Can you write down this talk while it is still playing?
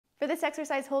For this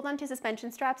exercise, hold on to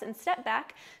suspension straps and step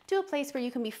back to a place where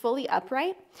you can be fully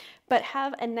upright, but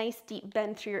have a nice deep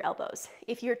bend through your elbows.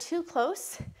 If you're too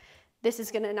close, this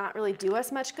is gonna not really do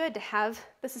us much good to have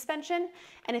the suspension.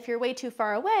 And if you're way too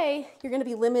far away, you're gonna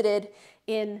be limited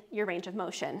in your range of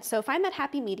motion. So find that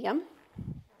happy medium.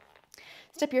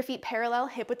 Step your feet parallel,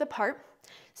 hip width apart.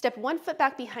 Step one foot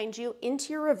back behind you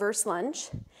into your reverse lunge.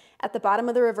 At the bottom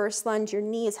of the reverse lunge, your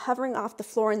knee is hovering off the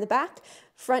floor in the back.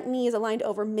 Front knee is aligned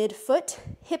over mid-foot.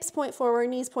 Hips point forward,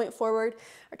 knees point forward.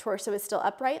 Our torso is still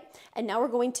upright. And now we're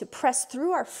going to press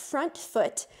through our front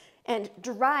foot and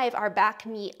drive our back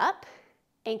knee up,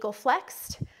 ankle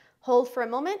flexed. Hold for a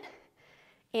moment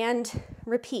and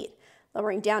repeat.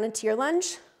 Lowering down into your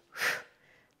lunge.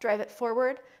 Drive it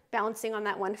forward, balancing on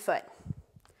that one foot.